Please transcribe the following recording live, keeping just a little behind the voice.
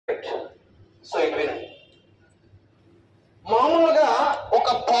Right. So ఇటు వినండి. మామూలుగా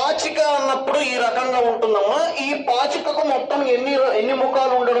ఒక పాచిక అన్నప్పుడు ఈ రకంగా ఉంటుందమ్మా. ఈ పాచికకు మొత్తం ఎన్ని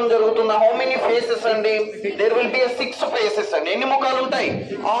ముఖాలు ఉండడం జరుగుతుంది? హౌ మెనీ ఫేసెస్ అండి? దేర్ విల్ బి 6 ఫేసెస్ అండి. ఎన్ని ముఖాలు ఉంటాయి?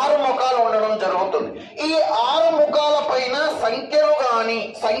 6 ముఖాలు ఉండడం జరుగుతుంది. ఈ 6 ముఖాల పైన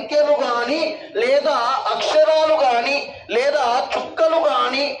సంఖ్యలు గాని లేదా అక్షరాలు గాని లేదా చుక్కలు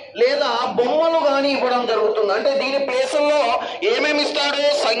గాని లేదా బొమ్మలు గాని ఇవ్వడం జరుగుతుంది. అంటే దీని ప్లేసుల్లో ఏమేమి ఇస్తాడు?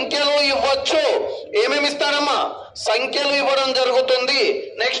 సంఖ్యలు ఇవ్వచ్చు. ఏమేమి ఇస్తాడమ్మా? సంఖ్యలు ఇవ్వడం జరుగుతుంది.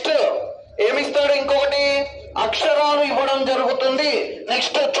 నెక్స్ట్ ఏమిస్తాడు? ఇంకొకటి అక్షరాలు ఇవ్వడం జరుగుతుంది.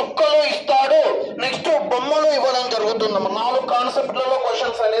 నెక్స్ట్ చుక్కలు ఇస్తాడు. నెక్స్ట్ బొమ్మలు ఇవ్వడం జరుగుతుంది. 4 కాన్సెప్ట్లలో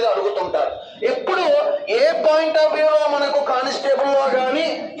క్వశ్చన్స్ అనేది అడుగుతుంటారు. ఎప్పుడు ఏ పాయింట్ ఆఫ్ వ్యూలో మనకు కానిస్టేబుల్ లో కానీ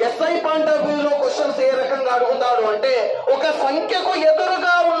ఎస్ఐ పాయింట్ ఆఫ్ వ్యూలో క్వశ్చన్స్ ఏ రకంగా అడుగుతాడు అంటే, ఒక సంఖ్యకు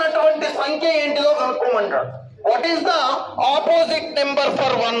ఎదురుగా ఉన్నటువంటి సంఖ్య ఏంటిదో కనుక్కోమంటాడు. What is the opposite number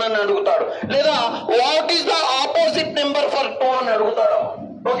for 1 అని అడుగుతాడు. లేదా what is the opposite number for 2 అని అడుగుతాడు.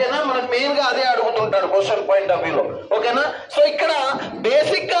 ఓకేనా? మనకు మెయిన్ గా అదే అడుగుతుంటాడు క్వశ్చన్ పాయింట్ ఆఫ్ వ్యూలో. ఓకేనా? సో ఇక్కడ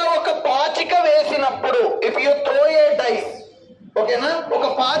బేసిక్ గా ఒక పాచిక వేసినప్పుడు, if you throw A dice, ఓకేనా, ఒక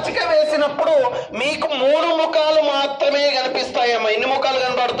పాచిక వేసినప్పుడు మీకు 3 ముఖాలు మాత్రమే కనిపిస్తాయమ్మా. ఎన్ని ముఖాలు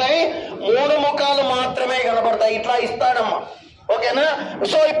కనబడతాయి? 3 ముఖాలు మాత్రమే కనబడతాయి. ఇట్లా ఇస్తాడమ్మా. ఓకేనా?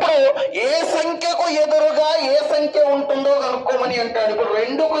 సో ఇప్పుడు ఏ సంఖ్యకు ఎదురుగా ఏ సంఖ్య ఉంటుందో కనుక్కోమని అంటాడు. ఇప్పుడు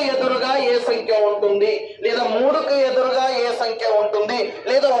 2కు ఎదురుగా ఏ సంఖ్య ఉంటుంది, లేదా 3కు ఎదురుగా ఏ సంఖ్య ఉంటుంది,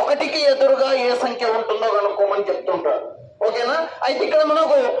 లేదా 1కి ఎదురుగా ఏ సంఖ్య ఉంటుందో కనుక్కోమని చెప్తుంటాడు. ఓకేనా? అయితే ఇక్కడ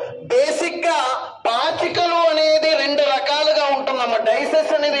మనకు బేసిక్ గా పాచికలు అనేది 2 రకాలుగా ఉంటుందమ్మా.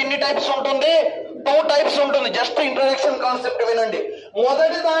 డైసెస్ అనేది ఎన్ని టైప్స్ ఉంటుంది? 2 టైప్స్ ఉంటుంది. జస్ట్ ఇంట్రడక్షన్ కాన్సెప్ట్ వినండి.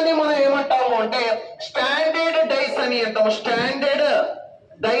 మొదటి దాన్ని మనం ఏమంటాము అంటే స్టాండర్డ్ డైస్ అని అంటాము. స్టాండర్డ్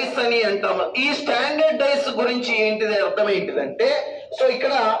డైస్ అని అంటాము. ఈ స్టాండర్డ్ డైస్ గురించి ఏంటిది అర్థం ఏంటిదంటే, సో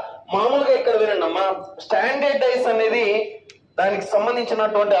ఇక్కడ మామూలుగా ఇక్కడ వినండి అమ్మా. స్టాండర్డ్ డైస్ అనేది దానికి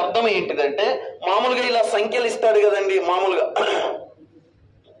సంబంధించినటువంటి అర్థం ఏంటిదంటే, మామూలుగా ఇలా సంఖ్యలు ఇస్తాడు కదండి మామూలుగా.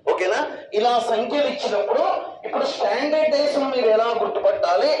 ఓకేనా? ఇలా సంఖ్యలు ఇచ్చినప్పుడు ఇప్పుడు స్టాండర్డ్ డైస్ మీరు ఎలా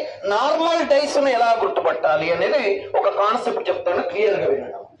గుర్తుపట్టాలి, నార్మల్ డైస్ ఎలా గుర్తుపట్టాలి అనేది ఒక కాన్సెప్ట్ చెప్తాను, క్లియర్ గా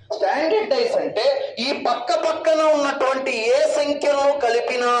వినండి. స్టాండర్డ్ డైస్ అంటే ఈ పక్కన ఉన్నటువంటి ఏ సంఖ్యలో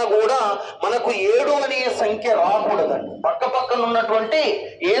కలిపినా కూడా మనకు 7 అనే సంఖ్య రాకూడదండి. పక్కన ఉన్నటువంటి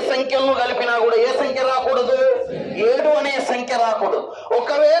ఏ సంఖ్యలను కలిపినా కూడా ఏ సంఖ్య రాకూడదు? 7 అనే సంఖ్య రాకూడదు.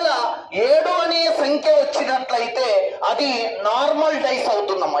 ఒకవేళ 7 అనే సంఖ్య వచ్చినట్లయితే అది నార్మల్ డైస్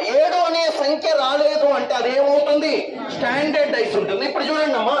అవుతుందమ్మా. 7 అనే సంఖ్య రాలేదు అంటే అదేమవుతుంది? స్టాండర్డ్ డైస్ ఉంటుంది. ఇప్పుడు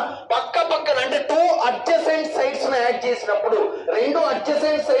చూడండి అమ్మా, పక్కన అంటే 2 అడ్జసెంట్ సైడ్స్ యాడ్ చేసినప్పుడు, 2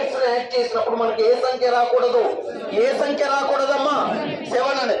 అడ్జసెంట్ సైడ్స్ యాడ్ చేసినప్పుడు మనకి ఏ సంఖ్య రాకూడదు? ఏ సంఖ్య రాకూడదమ్మా?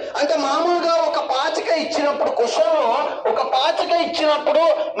 7 అని. అంటే మామూలుగా ఒక పాచిక ఇచ్చినప్పుడు, క్వశ్చన్ ఒక పాచిక ఇచ్చినప్పుడు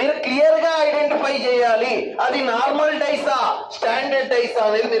మీరు క్లియర్ గా ఐడెంటిఫై చేయాలి అది నార్మల్ డైసా స్టాండర్డ్ డైసా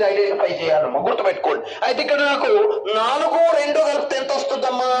అనేది మీరు ఐడెంటిఫై చేయాలమ్మా. గుర్తుపెట్టుకోండి. అయితే ఇక్కడ నాకు 4 2 కలిపితే ఎంత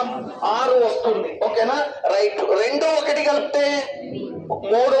వస్తుందమ్మా? 6 వస్తుంది. ఓకేనా? రైట్. 2 1 కలిపితే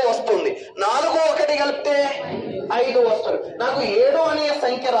 3 వస్తుంది. 4 1 కలిపితే 5 వస్తుంది. నాకు 7 అనే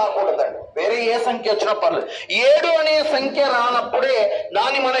సంఖ్య రాకూడదండి. వేరే ఏ సంఖ్య వచ్చినా పర్లేదు. 7 అనే సంఖ్య రానప్పుడే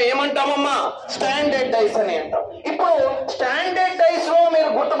దాన్ని మనం ఏమంటామమ్మా? స్టాండర్డ్ డైస్ అని అంటాం. ఇప్పుడు స్టాండర్డ్ డైస్ లో మీరు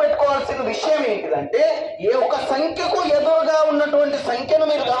గుర్తుపెట్టుకోవాల్సిన విషయం ఏంటిదంటే, ఏ ఒక సంఖ్యకు ఎదురుగా ఉన్నటువంటి సంఖ్యను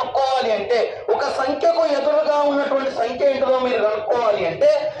మీరు కనుక్కోవాలి అంటే, ఒక సంఖ్యకు ఎదురుగా ఉన్నటువంటి సంఖ్య ఏంటిదో మీరు కనుక్కోవాలి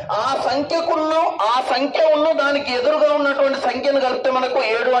అంటే, ఆ సంఖ్య ఉన్న దానికి ఎదురుగా ఉన్నటువంటి సంఖ్యను కలిపితే మనకు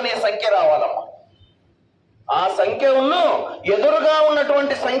 7 అనే సంఖ్య రావాలమ్మా. ఆ సంఖ్య ఎదురుగా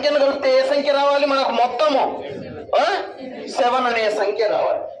ఉన్నటువంటి సంఖ్యను కలిపితే ఏ సంఖ్య రావాలి మనకు? మొత్తము 7 అనే సంఖ్య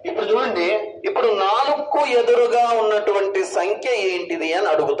రావాలి. ఇప్పుడు చూడండి, ఇప్పుడు 4కు ఎదురుగా ఉన్నటువంటి సంఖ్య ఏంటిది అని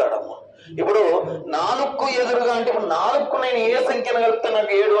అడుగుతాడమ్మా. ఇప్పుడు 4కు ఎదురుగా అంటే, ఇప్పుడు 4కు నేను ఏ సంఖ్యను కలిపితే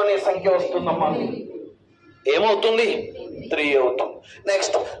నాకు 7 అనే సంఖ్య వస్తుందమ్మా? ఏమవుతుంది? 3 అవుతుంది.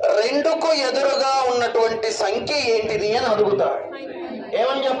 నెక్స్ట్ 2కు ఎదురుగా ఉన్నటువంటి సంఖ్య ఏంటిది అని అడుగుతాడు.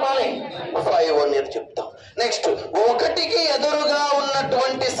 ఏమని చెప్పాలి? 5 అనేది చెప్తాం. నెక్స్ట్ 1కి ఎదురుగా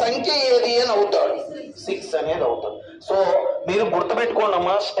ఉన్నటువంటి సంఖ్య ఏది అని అవుతాడు? 6 అనేది అవుతుంది. సో మీరు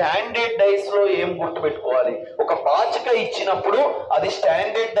గుర్తుపెట్టుకోండమ్మా, స్టాండర్డ్ డైస్ లో ఏం గుర్తుపెట్టుకోవాలి? ఒక పాచిక ఇచ్చినప్పుడు అది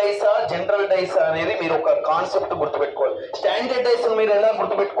స్టాండర్డ్ డైసా జనరల్ డైసా అనేది మీరు ఒక కాన్సెప్ట్ గుర్తుపెట్టుకోవాలి. స్టాండర్డ్ డైస్ మీరు ఎలా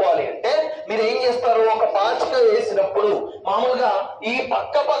గుర్తుపెట్టుకోవాలి అంటే, మీరు ఏం చేస్తారు? ఒక పాచిక వేసినప్పుడు మామూలుగా ఈ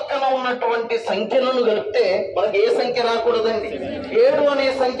పక్కన ఉన్నటువంటి సంఖ్యలను కలిపితే మనకి ఏ సంఖ్య రాకూడదండి? 7 అనే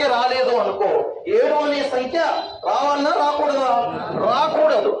సంఖ్య రాలేదు అనుకో, 7 అనే సంఖ్య రావాలన్నా రాకూడదా?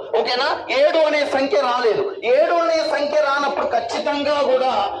 రాకూడదు. ఓకేనా? 7 అనే సంఖ్య రాలేదు. 7 అనే సంఖ్య రానప్పుడు ఖచ్చితంగా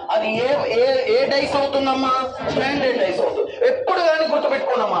కూడా అది ఏ డైస్ అవుతుందమ్మా? స్టాండర్డ్ డైస్ అవుతుంది. ఎప్పుడు కానీ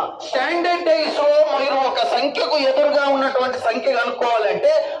గుర్తుపెట్టుకోనమ్మా, స్టాండర్డ్ డైస్ లో మీరు ఒక సంఖ్యకు ఎదురుగా ఉన్నటువంటి సంఖ్య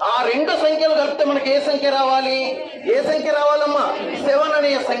కనుక్కోవాలంటే ఆ రెండు సంఖ్యలు కలిపితే మనకి ఏ సంఖ్య రావాలి? ఏ సంఖ్య రావాలమ్మా? 7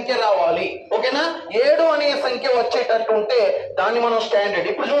 అనే సంఖ్య రావాలి. ఓకేనా? 7 అనే సంఖ్య వచ్చేటట్టు ఉంటే దాన్ని మనం స్టాండర్డ్.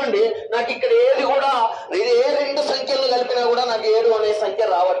 ఇప్పుడు చూడండి, నాకు ఇక్కడ ఏది కూడా ఏ రెండు సంఖ్యలు కలిపినా కూడా నాకు 7 అనే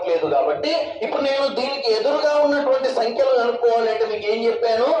సంఖ్య రావట్లేదు. కాబట్టి ఇప్పుడు నేను దీనికి ఎదురుగా ఉన్నటువంటి సంఖ్యలు కనుక్కోవాలంటే మీకు ఏం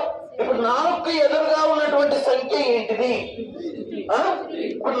చెప్పాను? ఇప్పుడు 4కు ఎదురుగా ఉన్నటువంటి సంఖ్య ఏంటిది?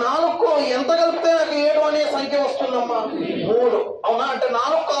 ఇప్పుడు 4కు ఎంత కలిపితే నాకు 7 అనే సంఖ్య వస్తుందమ్మా? 3. అవునా? అంటే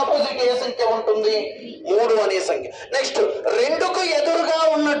 4కు ఆపోజిట్ ఏ సంఖ్య ఉంటుంది? 3 అనే సంఖ్య. నెక్స్ట్ 2కు ఎదురుగా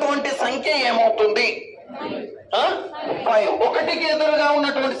ఉన్నటువంటి సంఖ్య ఏమవుతుంది? 5. 1కి ఎదురుగా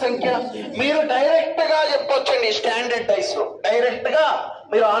ఉన్నటువంటి సంఖ్య మీరు డైరెక్ట్ గా చెప్పొచ్చండి. స్టాండర్డ్ డైస్ లో డైరెక్ట్ గా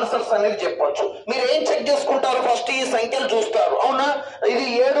మీరు ఆన్సర్స్ అనేది చెప్పొచ్చు. మీరు ఏం చెక్ చేసుకుంటారు? ఫస్ట్ ఈ సంఖ్యలు చూస్తారు. అవునా? ఇది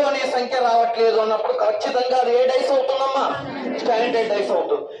 7 అనే సంఖ్య రావట్లేదు అన్నప్పుడు ఖచ్చితంగా అది ఏ డైస్ అవుతుందమ్మా? స్టాండర్డ్ డైస్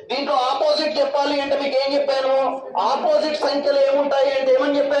అవుతుంది. దీంట్లో ఆపోజిట్ చెప్పాలి అంటే మీకు ఏం చెప్పాను? ఆపోజిట్ సంఖ్యలు ఏముంటాయి అంటే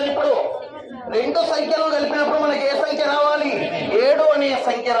ఏమని చెప్పాను? ఇప్పుడు రెండు సంఖ్యలు కలిపినప్పుడు మనకి ఏ సంఖ్య రావాలి? 7 అనే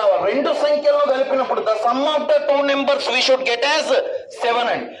సంఖ్య రావాలి. రెండు సంఖ్యలు కలిపినప్పుడు the sum of the two numbers we should get as 7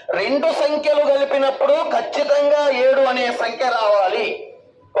 అండి. రెండు సంఖ్యలు కలిపినప్పుడు ఖచ్చితంగా 7 అనే సంఖ్య రావాలి.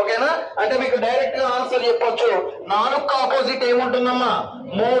 ఓకేనా? అంటే మీకు డైరెక్ట్ గా ఆన్సర్ చెప్పొచ్చు. 4కు ఆపోజిట్ ఏముంటుందమ్మా?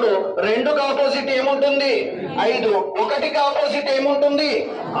 3. 2కు ఆపోజిట్ ఏముంటుంది? 5. 1కి ఆపోజిట్ ఏముంటుంది?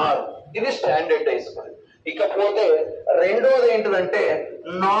 6. ఇది స్టాండర్డ్ డైస్. ఇకపోతే రెండోది ఏంటిదంటే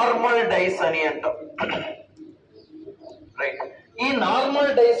నార్మల్ డైస్ అని అంటాం. రైట్. ఈ నార్మల్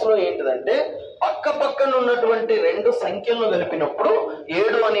డైస్ లో ఏంటిదంటే పక్క పక్కన ఉన్నటువంటి రెండు సంఖ్యలను కలిపినప్పుడు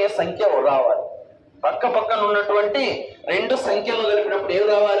 7 అనే సంఖ్య రావాలి. పక్క పక్కన ఉన్నటువంటి రెండు సంఖ్యలు కలిపినప్పుడు ఏం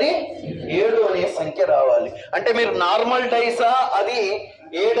రావాలి? 7 అనే సంఖ్య రావాలి. అంటే మీరు నార్మల్ డైసా అది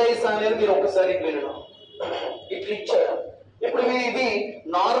ఏ డైసా అనేది మీరు ఒకసారి వినడం ఇట్లా ఇచ్చారు. ఇప్పుడు మీరు ఇది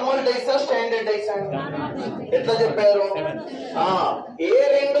నార్మల్ డైసా స్టాండర్డ్ డైసా ఎట్లా చెప్పారు? ఏ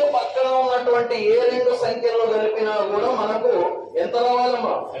రెండు పక్కన ఉన్నటువంటి ఏ రెండు సంఖ్యలు కలిపినా కూడా మనకు ఎంత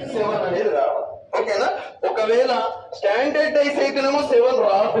రావాలమ్మా? 7 అనేది రావాలి. ఓకేనా? ఒకవేళ స్టాండర్డ్ డైస్ అయితేనేమో 7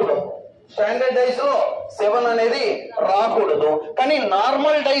 రాకూడదు. స్టాండర్డ్ డైస్ లో 7 అనేది రాకూడదు. కానీ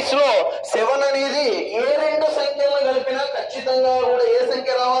నార్మల్ డైస్ లో 7 అనేది ఏ రెండు సంఖ్యలు కలిపినా ఖచ్చితంగా కూడా ఏ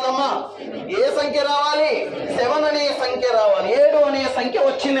సంఖ్య రావాలమ్మా? ఏ సంఖ్య రావాలి? 7 అనే సంఖ్య రావాలి. 7 అనే సంఖ్య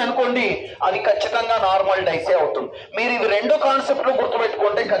వచ్చింది అనుకోండి, అది ఖచ్చితంగా నార్మల్ డైసే అవుతుంది. మీరు ఇవి రెండు కాన్సెప్ట్లు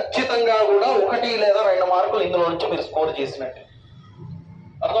గుర్తుపెట్టుకుంటే ఖచ్చితంగా కూడా 1 లేదా 2 మార్కులు ఇందులో నుంచి మీరు స్కోర్ చేసినట్టు.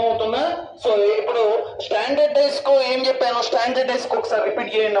 అర్థమవుతుందా? సో ఇప్పుడు స్టాండర్డ్ డైస్ కు ఏం చెప్పాను? స్టాండర్డ్ డైస్ కు ఒకసారి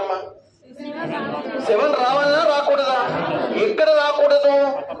రిపీట్ చేయండి అమ్మా. 7 రావాలన్నా రాకూడదా? ఎక్కడ రాకూడదు?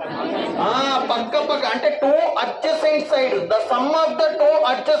 పక్క పక్క అంటే 2 adjacent sides. The sum of the 2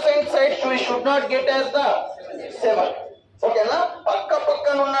 adjacent sides we should not get as the 7. ఓకేనా? పక్క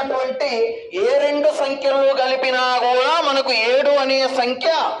పక్కన ఉన్నటువంటి ఏ రెండు సంఖ్యలు కలిపినా కూడా మనకు 7 అనే సంఖ్య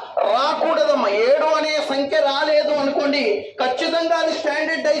రాకూడదమ్మా. 7 అనే సంఖ్య రాలేదు అనుకోండి, ఖచ్చితంగా అది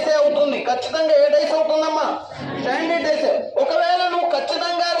స్టాండర్డ్ డైసే అవుతుంది. ఖచ్చితంగా ఏ డైస్ అవుతుందమ్మా? స్టాండర్డ్ డైసే. ఒకవేళ నువ్వు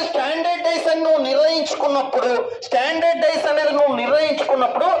ఖచ్చితంగా అది స్టాండర్డ్ డైస్ అని నువ్వు నిర్ణయించుకున్నప్పుడు, స్టాండర్డ్ డైస్ అనేది నువ్వు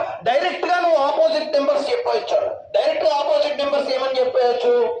నిర్ణయించుకున్నప్పుడు డైరెక్ట్ గా నువ్వు ఆపోజిట్ నెంబర్స్ చెప్పవచ్చు. డైరెక్ట్ ఆపోజిట్ నెంబర్స్ ఏమని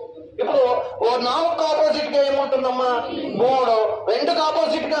చెప్పవచ్చు? ఇప్పుడు 4కు ఆపోజిట్ గా ఏముంటుందమ్మా? 3. 2కు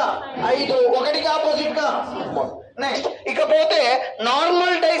ఆపోజిట్ గా 5. 1కి ఆపోజిట్ గా 3. నెక్స్ట్ ఇకపోతే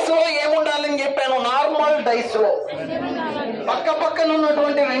నార్మల్ డైస్ లో ఏముండాలని చెప్పాను? నార్మల్ డైస్ లో పక్క పక్కన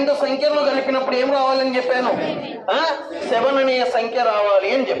ఉన్నటువంటి రెండు సంఖ్యలు కలిపినప్పుడు ఏం రావాలని చెప్పాను? 7 అనే సంఖ్య రావాలి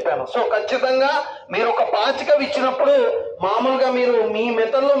అని చెప్పాను. సో ఖచ్చితంగా మీరు ఒక పాచిక ఇచ్చినప్పుడు మామూలుగా మీరు మీ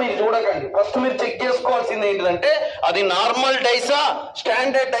మెథడ్లో మీరు చూడకండి. ఫస్ట్ మీరు చెక్ చేసుకోవాల్సింది ఏంటంటే అది నార్మల్ డైసా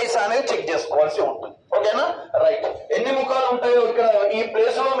స్టాండర్డ్ డైసా అనేది చెక్ చేసుకోవాల్సి ఉంటుంది. ఓకేనా? రైట్. ఎన్ని ముఖాలు ఉంటాయో ఇక్కడ ఈ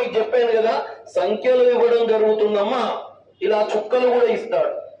ప్లేస్ లో మీకు చెప్పాను కదా, సంఖ్యలు ఇవ్వడం జరుగుతుందమ్మా. ఇలా చుక్కలు కూడా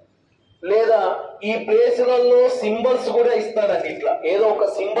ఇస్తాడు, లేదా ఈ ప్లేసులలో సింబల్స్ కూడా ఇస్తాడండి. ఇట్లా ఏదో ఒక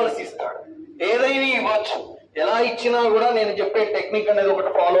సింబల్స్ ఇస్తాడు. ఏదైనా ఇవ్వచ్చు. ఎలా ఇచ్చినా కూడా నేను చెప్పే టెక్నిక్ అనేది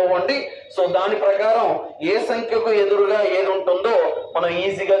ఒకటి ఫాలో అవ్వండి. సో దాని ప్రకారం ఏ సంఖ్యకు ఎదురుగా ఏది ఉంటుందో మనం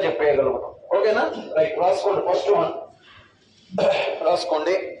ఈజీగా చెప్పేయగలుగుతాం. ఓకేనా? రైట్. రాసుకోండి. ఫస్ట్ వన్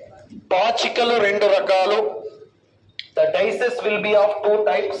రాసుకోండి. పాచికలు 2 రకాలు. The dices will be of 2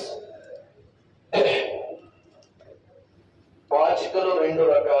 types. పాచికలు 2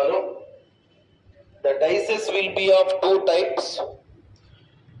 రకాలు. The dices will be of 2 types.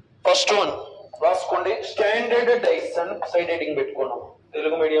 First one రాసుకోండి. స్టాండర్డ్ డైస్ అని సైడ్ హెడింగ్ పెట్టుకున్నాం.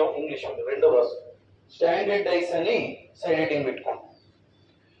 తెలుగు మీడియం, ఇంగ్లీష్ మీడియం రెండో రాసు. స్టాండర్డ్ డైస్ అని సైడ్ హెడింగ్ పెట్టుకున్నాం.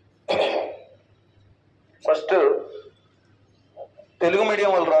 ఫస్ట్ తెలుగు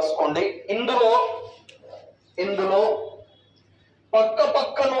మీడియం వాళ్ళు రాసుకోండి. ఇందులో పక్క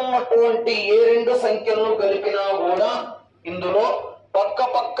పక్కన ఉన్నటువంటి ఏ రెండు సంఖ్యలను కలిపినా కూడా ఇందులో పక్క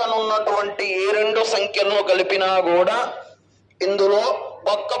పక్కన ఉన్నటువంటి ఏ రెండు సంఖ్యలను కలిపినా కూడా ఇందులో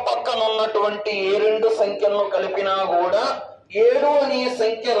పక్క పక్కన ఉన్నటువంటి ఏ రెండు సంఖ్యలను కలిపినా కూడా 7 అనే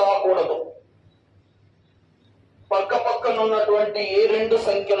సంఖ్య రాకూడదు. పక్క పక్కన ఉన్నటువంటి ఏ రెండు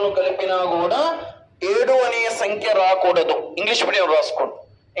సంఖ్యలను కలిపినా కూడా 7 అనే సంఖ్య రాకూడదు. ఇంగ్లీష్ మీడియం రాసుకోండి.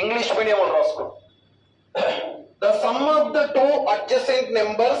 ఇంగ్లీష్ మీడియం రాసుకోండి. The sum of the two adjacent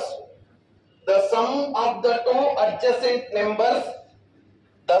numbers, the sum of the two adjacent numbers,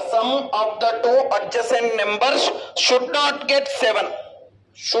 the sum of the two adjacent numbers should not get 7.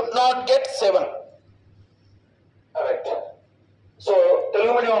 Should not get 7. Alright. So,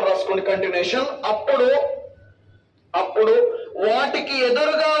 Telugu medium రాసుకోండి. Continuation. అప్పుడు వాటికి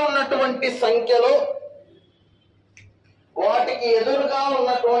ఎదురుగా ఉన్నటువంటి సంఖ్యల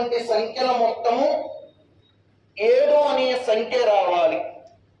మొత్తము 7 అనే సంఖ్య రావాలి.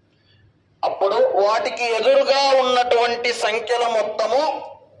 అప్పుడు వాటికి ఎదురుగా ఉన్నటువంటి సంఖ్యల మొత్తము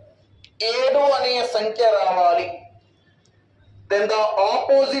 7 అనే సంఖ్య రావాలి. Then the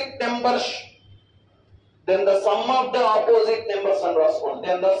opposite numbers, then the sum of the opposite numbers and రాసుకోండి.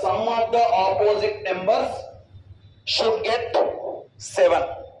 Then the sum of the opposite numbers should get 7.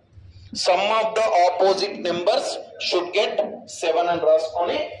 Sum of the opposite numbers should get 7 అని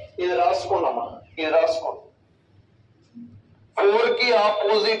రాసుకొని ఇది రాసుకున్నామా. ఇది రాసుకోండి. 4 की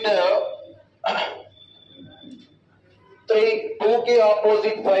ऑपोजिट 3, 2 की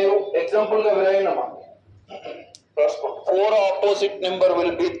ऑपोजिट 5. एग्जांपल का विरायनमा 4 opposite number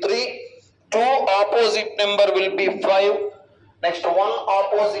will be 3, 2 opposite number will be 5, next 1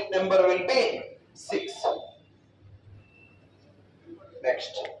 opposite number will be 6.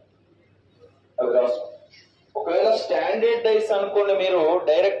 Next ఒకవేళ standard dice అనుకోండి, మీరు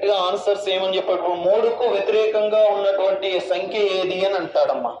డైరెక్ట్ గా ఆన్సర్స్ ఏమని చెప్పారు, 3కు వ్యతిరేకంగా ఉన్నటువంటి సంఖ్య ఏది అని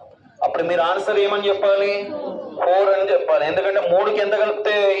అంటాడమ్మా. అప్పుడు మీరు ఆన్సర్ ఏమని చెప్పాలి, 4 అని చెప్పాలి. ఎందుకంటే 3కి ఎంత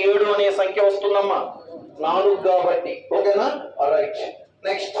కలిపితే 7 అనే సంఖ్య వస్తుందమ్మా, 4 కాబట్టి. ఓకేనా. Right.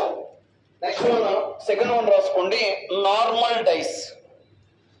 Next one, second one రాసుకోండి. Normal dice.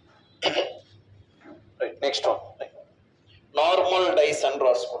 Right. Next one normal dice అని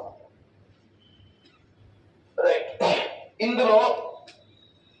రాసుకోండి. ఇందులో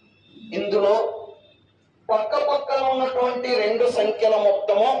పక్క పక్కన ఉన్నటువంటి రెండు సంఖ్యల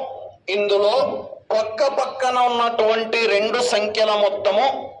మొత్తము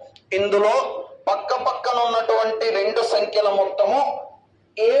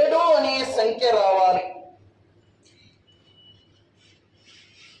 7 అనే సంఖ్య రావాలి.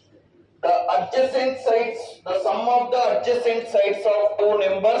 The adjacent sides, the sum of the adjacent sides of two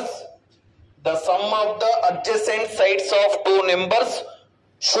numbers, the sum of the adjacent sides of two numbers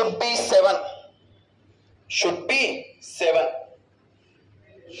should be 7. Should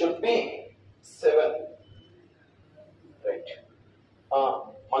be 7. Right.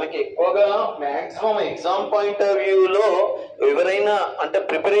 మనకి ఎక్కువగా మాక్సిమం ఎగ్జామ్ పాయింట్ ఆఫ్ వ్యూలో ఎవరైనా అంటే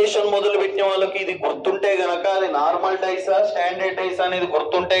ప్రిపరేషన్ మొదలు పెట్టిన వాళ్ళకి ఇది గుర్తుంటే గనక, అది నార్మల్ డైసా స్టాండర్డ్ డైసా అనేది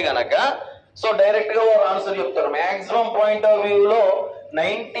గుర్తుంటే గనక సో డైరెక్ట్ గా వారు ఆన్సర్ చెప్తారు. మాక్సిమం పాయింట్ ఆఫ్ వ్యూలో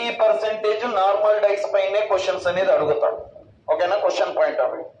 90% నార్మల్ డైస్ పైనే క్వశ్చన్స్ అనేది అడుగుతాడు. ఓకేనా. Question point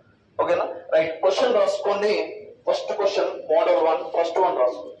of view. ఓకేనా. రైట్. క్వశ్చన్ రాసుకోండి. First question model 1. First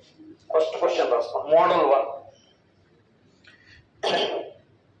question రాసుకోండి. మోడల్ 1.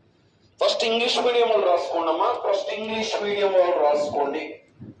 ఫస్ట్ ఇంగ్లీష్ మీడియం వాళ్ళు రాసుకోండమ్మా. ఫస్ట్ ఇంగ్లీష్ మీడియం వాళ్ళు రాసుకోండి.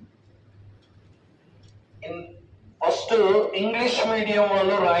 ఫస్ట్ ఇంగ్లీష్ మీడియం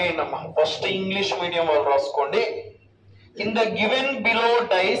వాళ్ళు రాయండమ్మా. ఫస్ట్ ఇంగ్లీష్ మీడియం వాళ్ళు రాసుకోండి. In the given below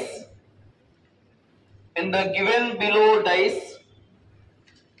dice,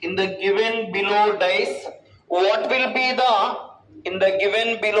 what will be the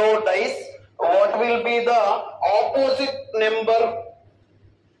opposite number?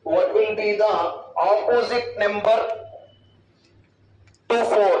 What will be the opposite number to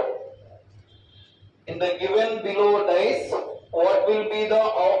 4? In the given below dice, what will be the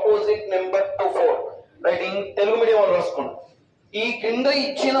opposite number to 4? Writing Telugu medium రాసుకోండి. ఈ క్రింద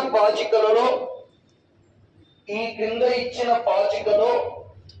ఇచ్చిన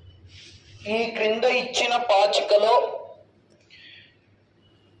పాచికలలో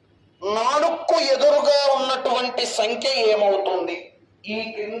 4కు ఎదురుగా ఉన్నటువంటి సంఖ్య ఏమవుతుంది? ఈ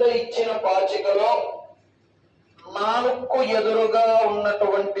క్రింద ఇచ్చిన పాచికలో 4కు ఎదురుగా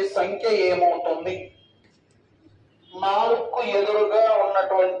ఉన్నటువంటి సంఖ్య ఏమవుతుంది? 4కు ఎదురుగా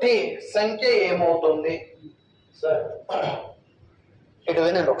ఉన్నటువంటి సంఖ్య ఏమవుతుంది? సార్ ఇటు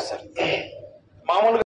వినండి ఒకసారి. మామూలుగా